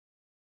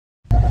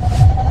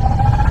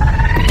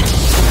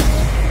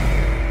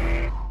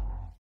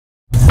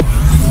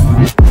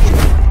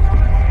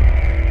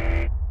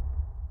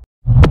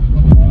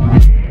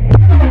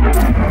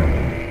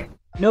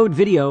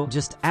Nodevideo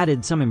just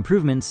added some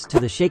improvements to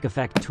the shake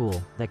effect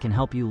tool that can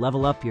help you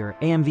level up your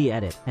AMV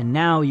edit, and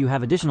now you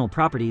have additional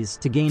properties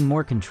to gain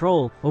more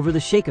control over the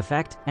shake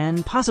effect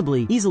and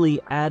possibly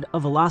easily add a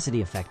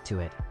velocity effect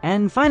to it.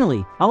 And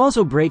finally, I'll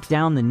also break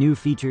down the new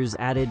features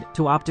added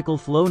to Optical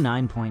Flow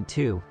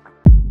 9.2.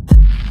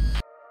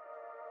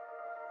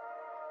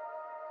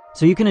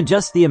 So you can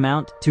adjust the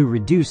amount to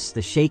reduce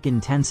the shake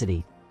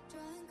intensity.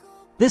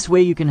 This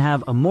way you can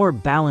have a more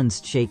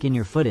balanced shake in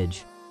your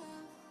footage.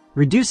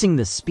 Reducing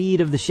the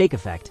speed of the shake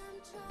effect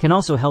can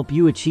also help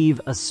you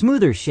achieve a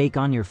smoother shake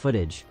on your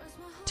footage.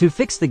 To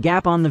fix the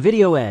gap on the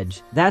video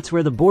edge, that's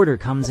where the border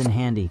comes in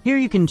handy. Here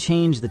you can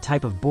change the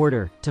type of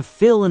border to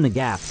fill in the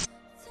gap,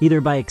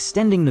 either by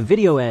extending the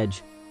video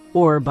edge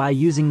or by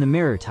using the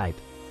mirror type.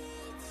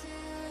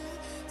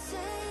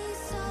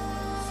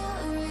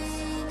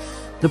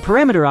 The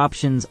parameter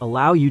options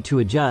allow you to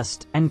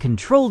adjust and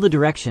control the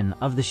direction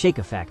of the shake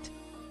effect.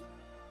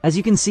 As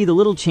you can see, the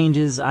little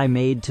changes I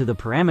made to the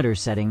parameter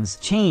settings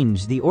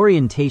change the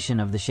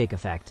orientation of the shake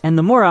effect, and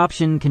the more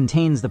option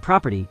contains the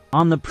property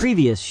on the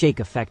previous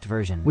shake effect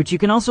version, which you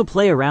can also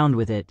play around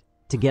with it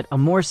to get a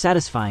more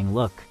satisfying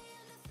look.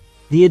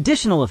 The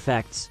additional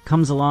effects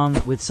comes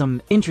along with some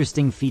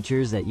interesting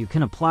features that you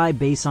can apply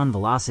based on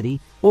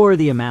velocity or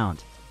the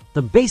amount.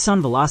 The based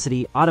on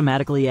velocity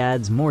automatically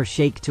adds more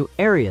shake to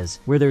areas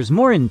where there's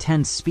more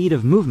intense speed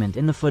of movement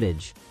in the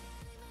footage.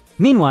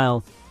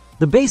 Meanwhile,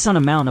 the based on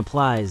amount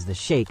applies the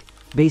shake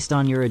based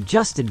on your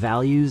adjusted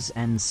values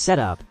and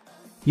setup.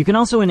 You can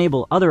also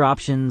enable other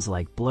options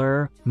like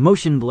blur,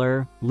 motion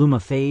blur, luma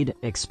fade,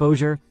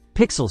 exposure,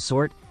 pixel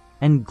sort,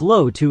 and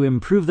glow to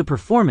improve the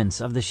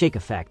performance of the shake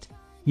effect.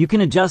 You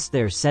can adjust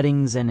their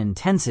settings and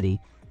intensity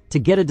to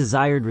get a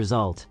desired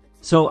result.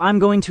 So I'm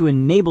going to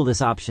enable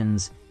this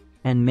options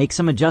and make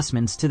some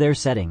adjustments to their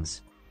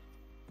settings.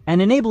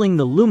 And enabling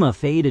the luma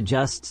fade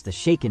adjusts the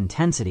shake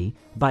intensity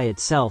by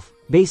itself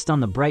based on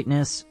the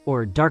brightness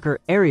or darker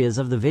areas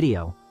of the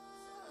video.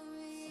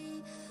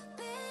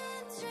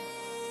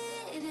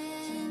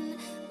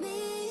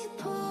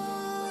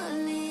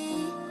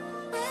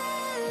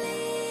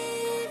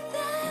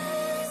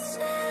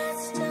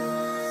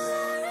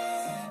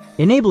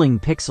 Enabling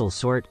pixel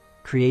sort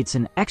creates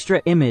an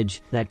extra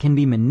image that can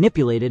be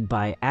manipulated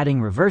by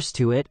adding reverse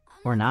to it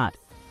or not.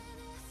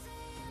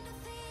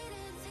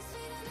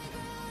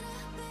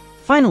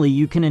 Finally,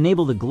 you can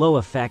enable the glow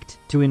effect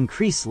to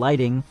increase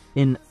lighting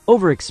in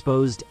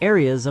overexposed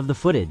areas of the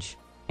footage.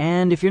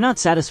 And if you're not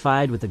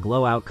satisfied with the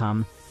glow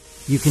outcome,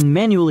 you can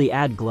manually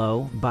add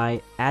glow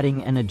by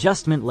adding an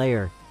adjustment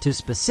layer to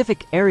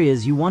specific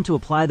areas you want to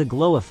apply the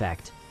glow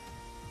effect.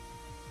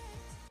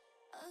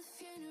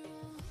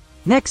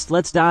 Next,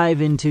 let's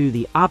dive into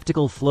the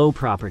optical flow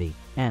property,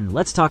 and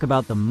let's talk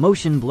about the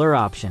motion blur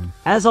option.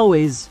 As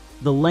always,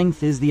 the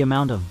length is the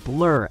amount of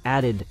blur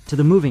added to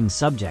the moving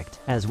subject,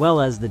 as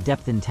well as the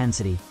depth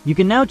intensity. You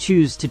can now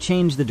choose to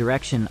change the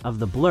direction of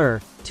the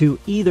blur to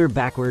either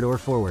backward or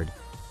forward.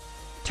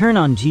 Turn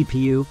on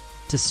GPU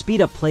to speed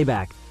up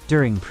playback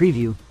during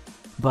preview,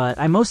 but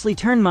I mostly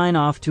turn mine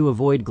off to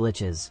avoid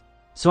glitches.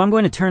 So I'm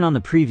going to turn on the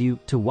preview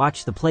to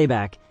watch the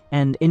playback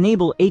and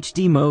enable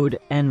HD mode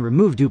and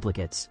remove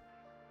duplicates.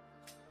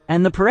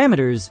 And the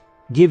parameters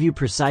give you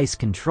precise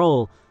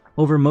control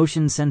over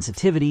motion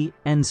sensitivity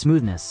and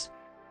smoothness.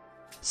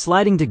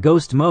 Sliding to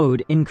ghost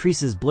mode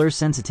increases blur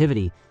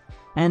sensitivity,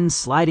 and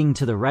sliding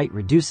to the right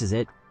reduces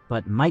it,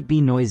 but might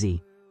be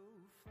noisy.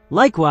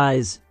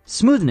 Likewise,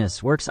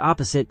 smoothness works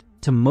opposite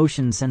to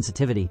motion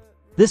sensitivity.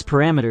 These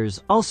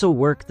parameters also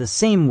work the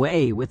same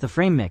way with the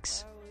frame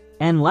mix.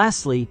 And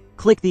lastly,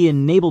 click the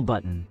Enable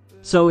button.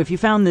 So if you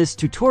found this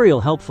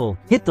tutorial helpful,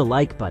 hit the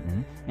like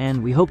button,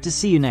 and we hope to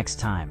see you next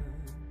time.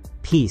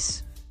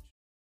 Peace.